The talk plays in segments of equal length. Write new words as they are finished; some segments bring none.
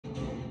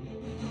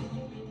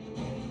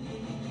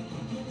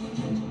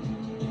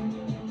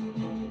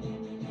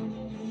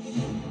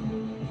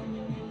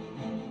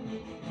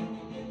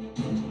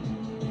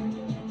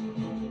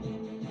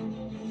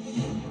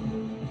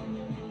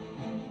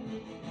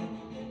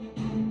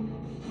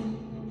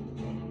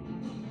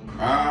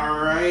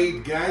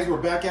right, guys, we're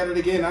back at it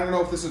again. I don't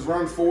know if this is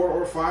round 4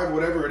 or 5,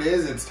 whatever it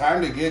is. It's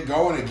time to get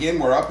going again.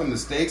 We're up in the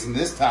stakes, and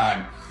this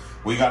time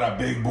we got a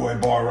big boy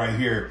bar right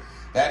here.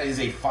 That is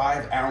a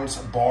 5-ounce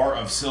bar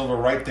of silver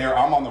right there.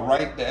 I'm on the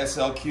right, the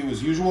SLQ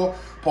as usual.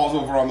 Paul's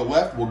over on the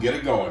left. We'll get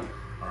it going.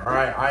 All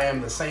right, I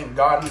am the St.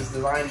 Gaudens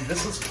design.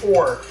 This is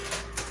for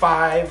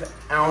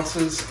 5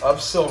 ounces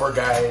of silver,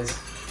 guys.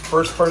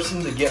 First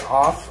person to get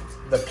off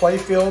the play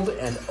field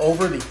and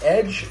over the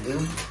edge,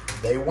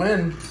 they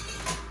win.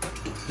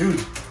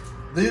 Dude,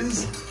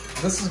 this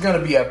is going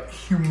to be a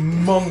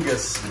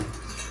humongous,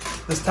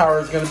 this tower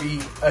is going to be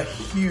a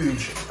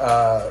huge,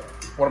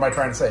 what am I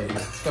trying to say?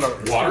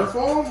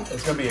 Waterfall?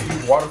 It's going to be a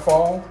huge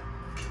waterfall,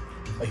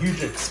 a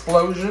huge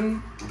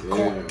explosion,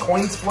 Yeah.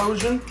 coin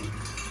explosion.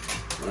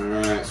 All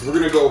right, so we're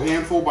going to go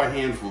handful by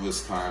handful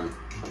this time.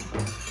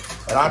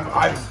 And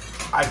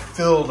I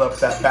filled up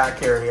that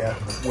back area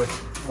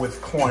with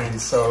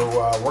coins, so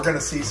we're going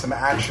to see some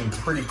action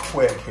pretty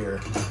quick here.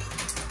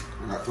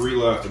 I got 3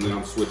 left, and then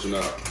I'm switching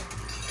up.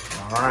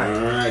 All right.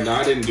 All right, now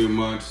I didn't do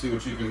much. See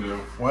what you can do.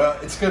 Well,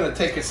 it's going to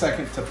take a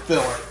second to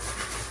fill it.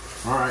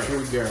 All right, here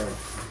we go.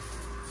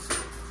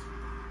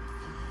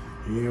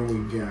 Here we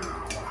go.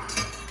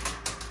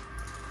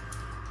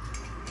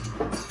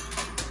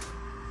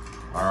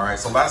 All right,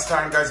 so last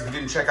time, guys, if you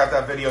didn't check out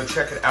that video,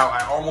 check it out.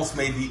 I almost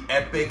made the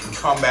epic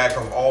comeback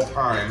of all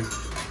time.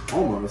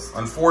 Almost.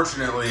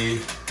 Unfortunately,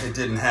 it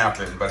didn't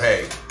happen, but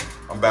hey,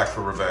 I'm back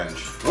for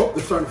revenge. Oh,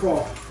 they're starting to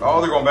fall.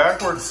 Oh, they're going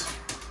backwards.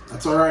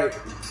 That's all right,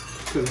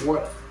 because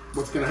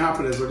what's going to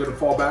happen is they're going to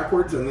fall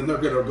backwards, and then they're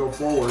going to go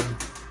forward.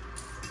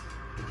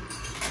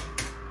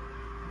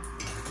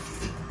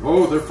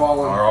 Oh, they're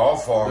falling. They're all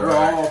falling They're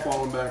back. all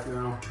falling back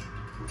now.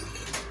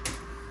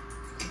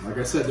 Like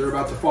I said, they're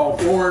about to fall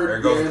forward. There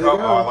goes the cup.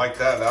 Oh, I like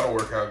that. That'll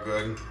work out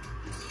good.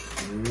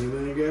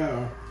 There you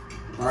go.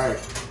 All right.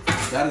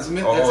 That is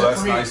it. Oh,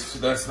 that's nice.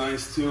 That's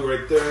nice too,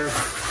 right there.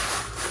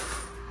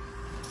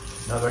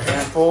 Another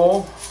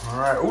handful. All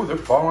right. Oh, they're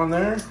falling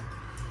there.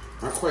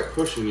 Not quite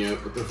pushing yet,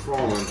 but they're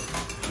falling.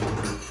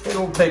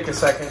 It'll take a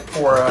second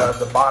for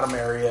the bottom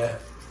area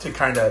to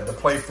kind of, the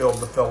play field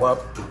to fill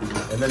up,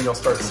 and then you'll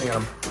start seeing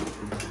them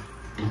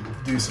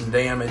do some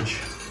damage.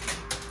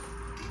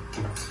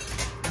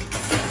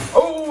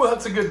 Oh,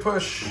 that's a good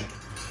push.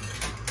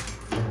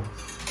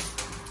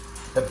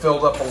 It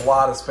filled up a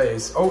lot of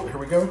space. Oh, here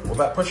we go. Will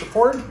that push it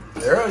forward?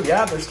 There,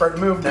 yeah, they're starting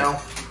to move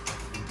now.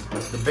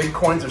 The big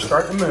coins are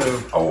starting to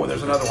move. Oh,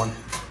 there's another one.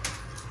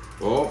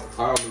 Oh,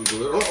 I'll move a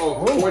little.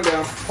 Oh, point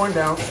down. Point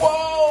down.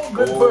 Whoa,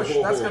 good push.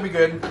 That's going to be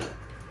good.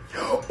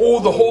 Oh,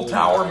 the whole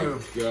tower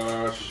moved.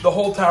 Gosh. The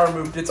whole tower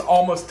moved. It's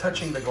almost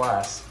touching the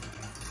glass.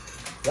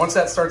 Once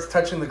that starts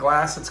touching the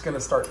glass, it's going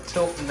to start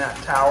tilting that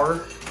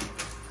tower.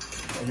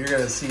 And you're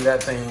going to see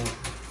that thing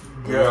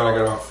go. Yeah, I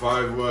got about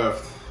 5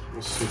 left.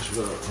 We'll switch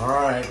it up. All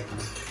right.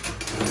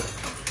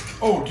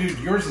 Oh, dude,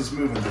 yours is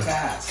moving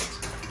fast.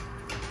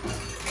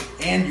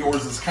 And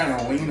yours is kind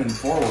of leaning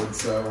forward,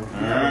 so.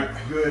 All right.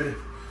 Good.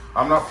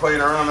 I'm not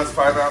playing around. That's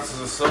 5 ounces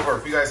of silver.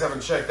 If you guys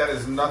haven't checked, that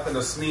is nothing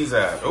to sneeze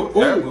at. Oh,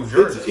 that moves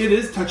yours. It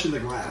is touching the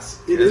glass.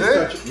 It is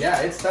touching. Yeah,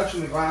 it's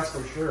touching the glass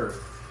for sure.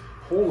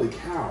 Holy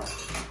cow.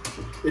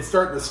 It's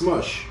starting to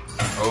smush.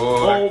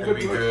 Oh, that could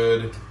be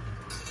good.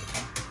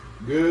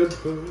 Good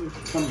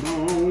push. Come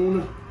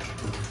on.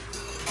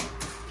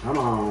 Come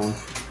on.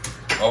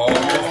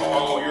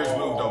 Oh, yours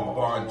moved a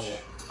bunch.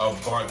 A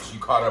bunch. You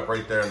caught up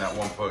right there in that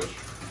one push.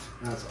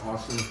 That's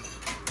awesome.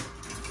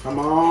 Come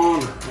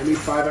on. I need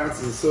 5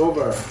 ounces of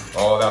silver.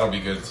 Oh, that'll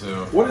be good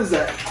too. What is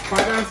that?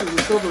 5 ounces of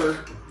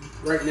silver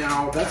right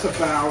now. That's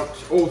about,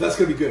 oh, that's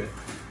going to be good.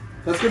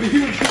 That's going to be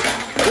huge.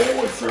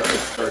 Oh, it's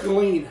starting to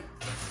lean.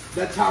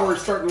 That tower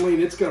is starting to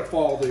lean. It's going to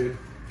fall, dude.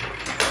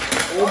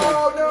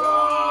 Oh no!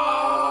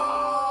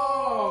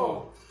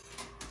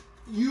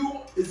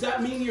 Does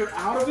that mean you're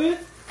out of it?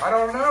 I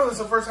don't know. This is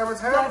the first time it's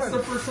happened.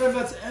 That's the first time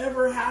that's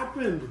ever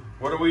happened.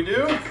 What do we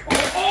do?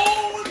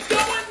 Oh, it's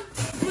going!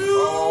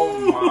 Oh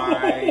my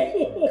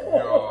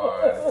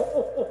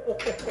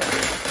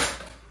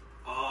god.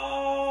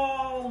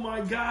 Oh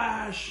my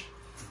gosh.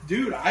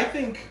 Dude, I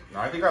think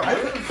I think you're out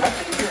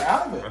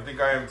of it. I think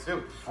I am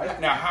too.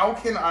 Now, how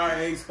can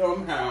I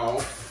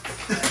somehow...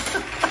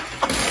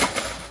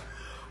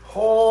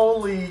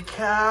 Holy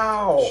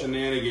cow.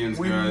 Shenanigans,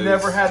 We've guys.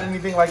 never had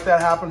anything like that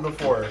happen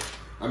before.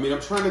 I mean,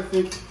 I'm trying to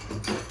think...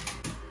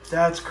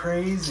 That's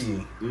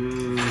crazy.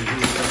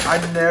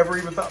 I never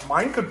even thought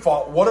mine could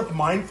fall. What if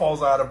mine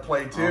falls out of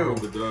play too? I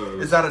hope it does.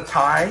 Is that a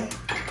tie?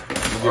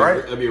 All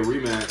right. That'd be a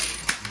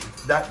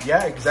rematch.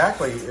 Yeah,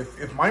 exactly.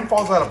 If mine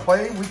falls out of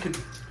play,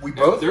 we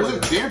both. There's a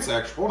chance,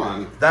 actually. Hold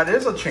on. That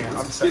is a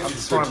chance.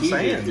 That's what I'm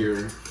saying.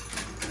 Here.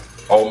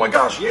 Oh my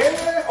gosh!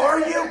 Yeah! Are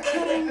you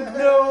kidding?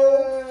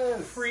 No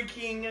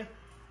freaking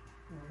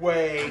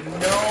way!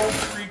 No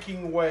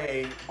freaking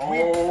way!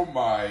 Oh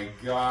my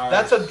god!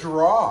 That's a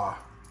draw.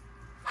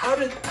 How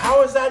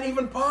is that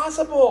even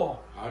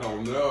possible? I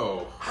don't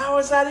know. How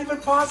is that even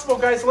possible,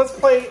 guys? Let's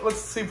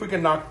see if we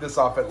can knock this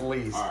off at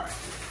least. All right.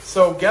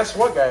 So guess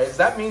what, guys?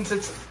 That means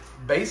it's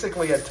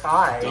basically a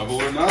tie. Double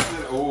or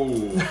nothing.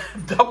 Oh.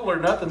 Double or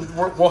nothing.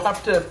 We'll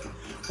have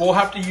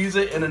to use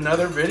it in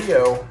another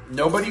video.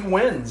 Nobody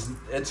wins.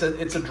 It's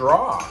a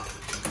draw.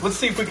 Let's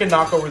see if we can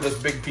knock over this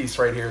big piece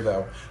right here,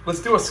 though.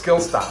 Let's do a skill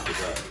stop.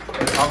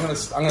 I'm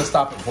gonna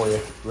stop it for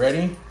you.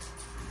 Ready?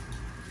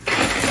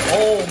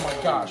 Oh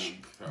my gosh!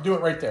 Do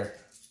it right there.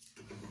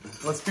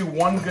 Let's do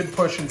one good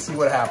push and see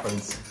what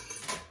happens.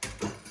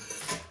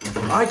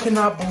 I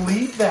cannot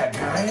believe that,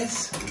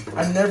 guys.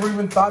 I never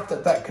even thought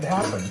that could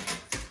happen.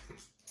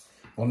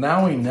 Well,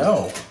 now we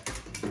know.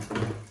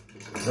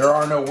 There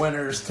are no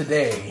winners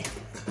today.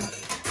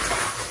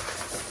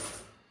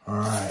 All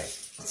right,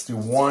 let's do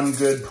one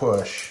good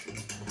push.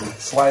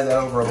 Slide that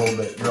over a little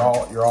bit. You're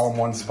all in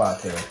one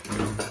spot there.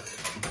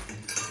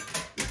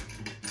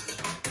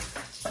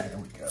 There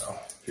we go.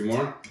 A few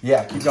more?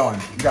 Yeah, keep going.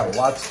 You got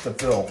lots to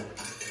fill.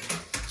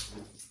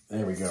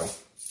 There we go.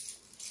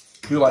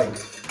 Do like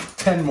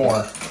 10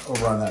 more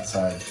over on that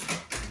side.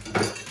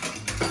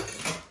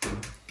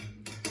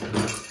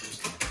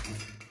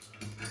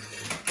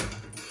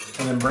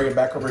 And then bring it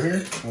back over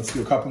here. Let's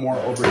do a couple more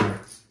over here.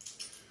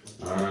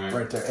 All right.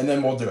 Right there. And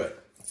then we'll do it.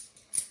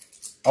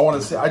 I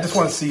just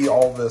want to see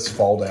all this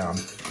fall down.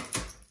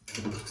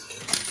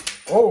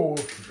 Oh,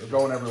 they're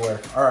going everywhere.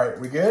 All right,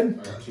 we good?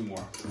 I got 2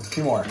 more.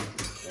 2 more.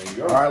 There you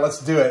go. All right, let's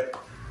do it.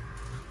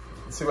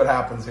 Let's see what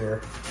happens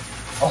here.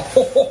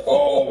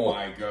 Oh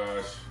my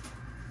gosh.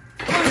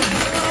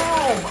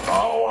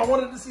 Oh, I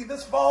wanted to see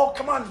this fall.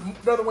 Come on,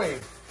 another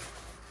wave.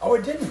 Oh,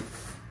 it didn't.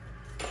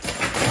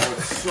 That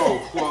was so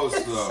close,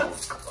 though.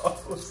 So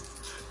close.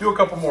 Do a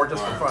couple more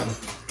just for fun.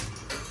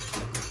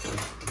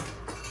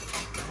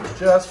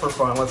 Just for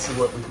fun. Let's see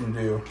what we can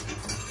do.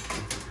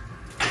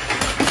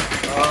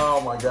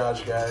 Oh my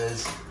gosh,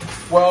 guys.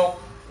 Well,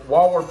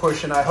 while we're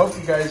pushing, I hope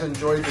you guys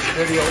enjoyed this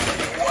video.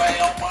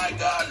 Oh my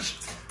gosh.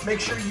 Make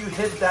sure you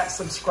hit that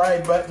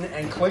subscribe button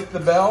and click the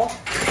bell.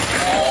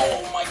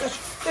 Oh my gosh.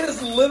 It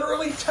is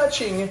literally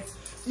touching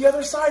the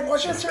other side.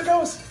 Watch this. Here it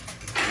goes.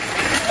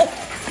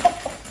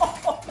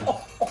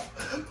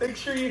 Make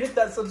sure you hit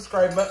that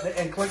subscribe button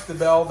and click the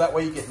bell. That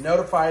way you get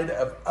notified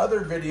of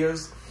other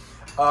videos.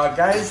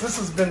 Guys, this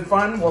has been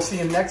fun. We'll see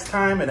you next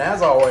time. And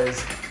as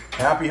always,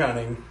 happy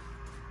hunting.